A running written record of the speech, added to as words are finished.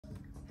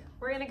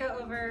We're gonna go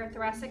over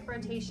thoracic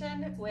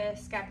rotation with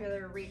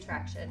scapular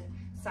retraction,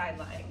 side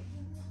lying.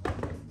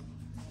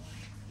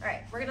 All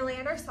right, we're gonna lay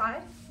on our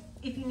side.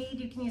 If you need,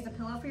 you can use a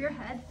pillow for your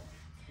head.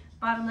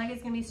 Bottom leg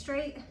is gonna be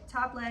straight,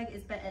 top leg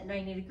is bent at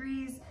 90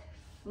 degrees,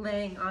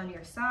 laying on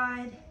your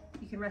side.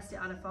 You can rest it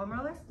on a foam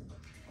roller.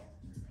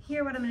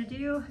 Here, what I'm gonna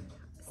do,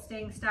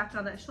 staying stacked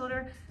on that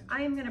shoulder,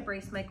 I am gonna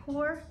brace my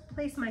core,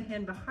 place my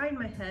hand behind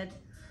my head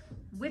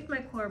with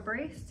my core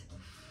braced.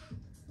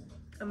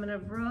 I'm gonna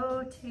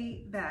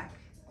rotate back.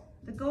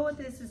 The goal with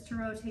this is to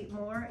rotate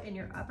more in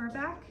your upper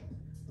back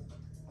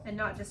and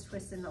not just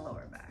twist in the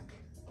lower back.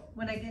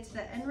 When I get to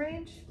the end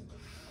range,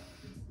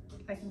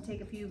 I can take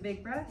a few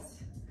big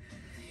breaths.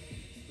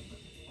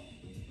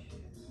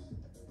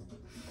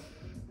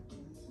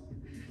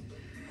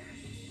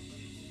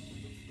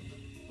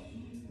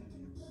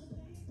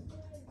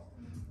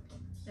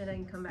 And I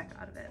can come back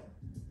out of it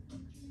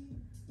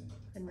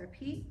and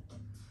repeat.